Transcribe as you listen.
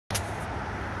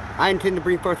I intend to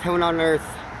bring forth heaven on earth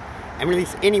and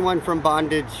release anyone from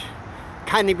bondage.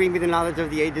 Kindly bring me the knowledge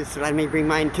of the ages, so that I may bring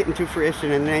my intent into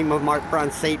fruition. In the name of Mark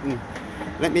Bronze Satan,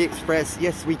 let me express,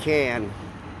 yes we can.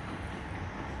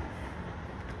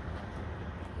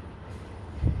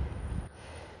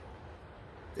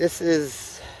 This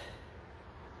is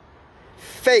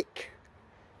fake.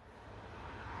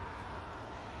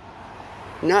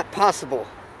 Not possible.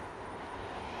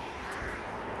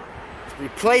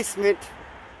 Replacement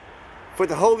for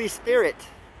the Holy Spirit.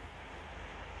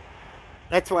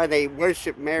 That's why they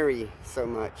worship Mary so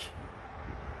much.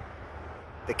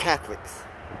 The Catholics.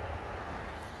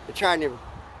 They're trying to...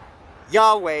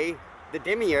 Yahweh, the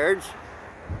demiurge,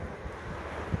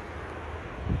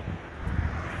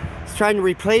 is trying to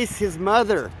replace his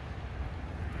mother.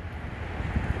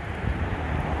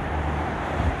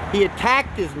 He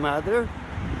attacked his mother.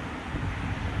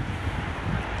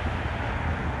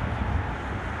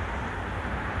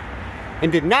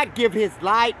 And did not give his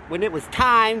light when it was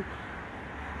time,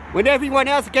 when everyone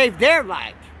else gave their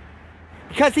light.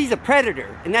 Because he's a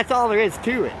predator, and that's all there is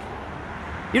to it.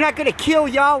 You're not going to kill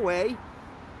Yahweh.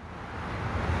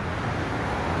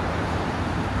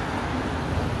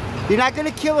 You're not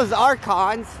going to kill his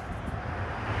archons.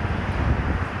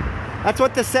 That's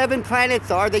what the 7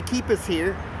 planets are. They keep us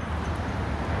here.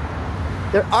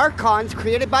 They're archons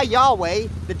created by Yahweh,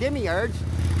 the demiurge,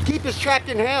 to keep us trapped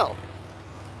in hell.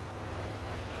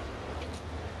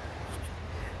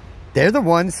 They're the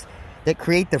ones that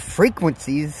create the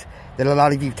frequencies that a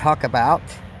lot of you talk about.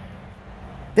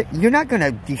 You're not going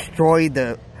to destroy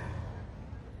the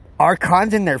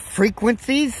archons and their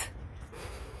frequencies.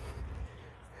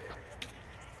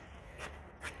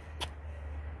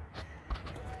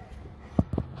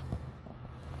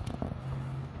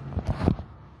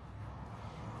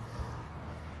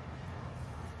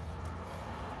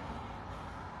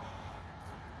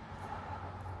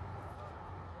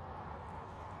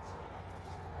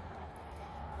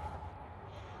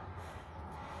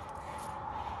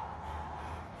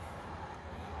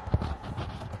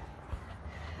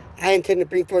 I intend to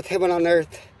bring forth heaven on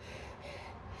earth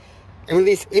and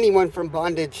release anyone from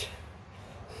bondage.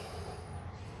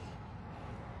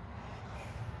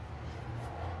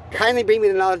 Kindly bring me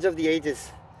the knowledge of the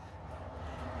ages.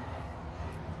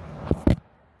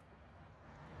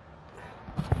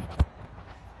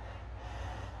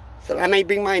 So that I may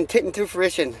bring my intent into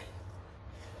fruition.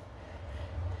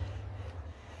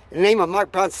 In the name of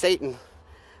Mark Bronze Satan,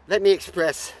 let me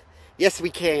express, yes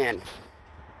we can.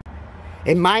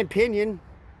 In my opinion,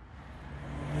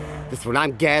 this is what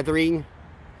I'm gathering.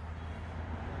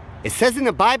 It says in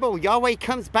the Bible, Yahweh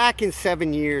comes back in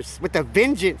 7 years with a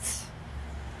vengeance.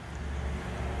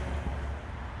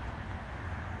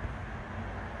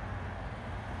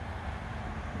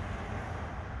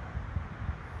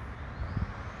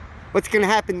 What's going to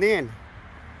happen then?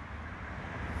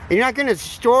 You're not going to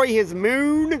destroy his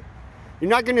moon.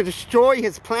 You're not going to destroy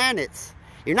his planets.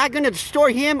 You're not going to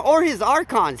destroy him or his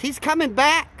archons. He's coming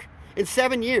back in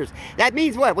 7 years. That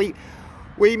means what? We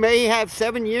may have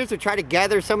 7 years to try to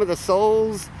gather some of the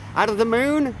souls out of the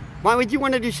moon. Why would you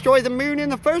want to destroy the moon in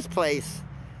the first place?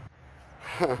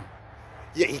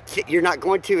 You're not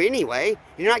going to anyway.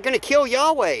 You're not going to kill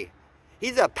Yahweh.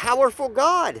 He's a powerful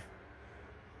God.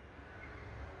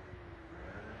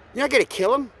 You're not going to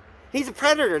kill him. He's a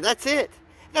predator. That's it.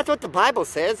 That's what the Bible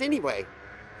says anyway.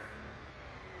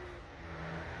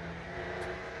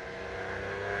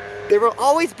 There will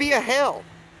always be a hell.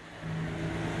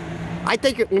 I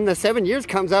think when the 7 years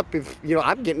comes up, if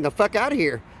I'm getting the fuck out of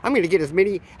here. I'm going to get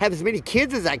have as many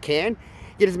kids as I can,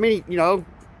 get as many,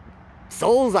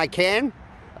 souls I can.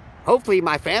 Hopefully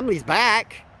my family's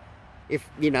back. If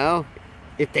they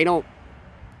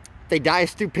die of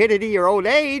stupidity or old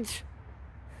age.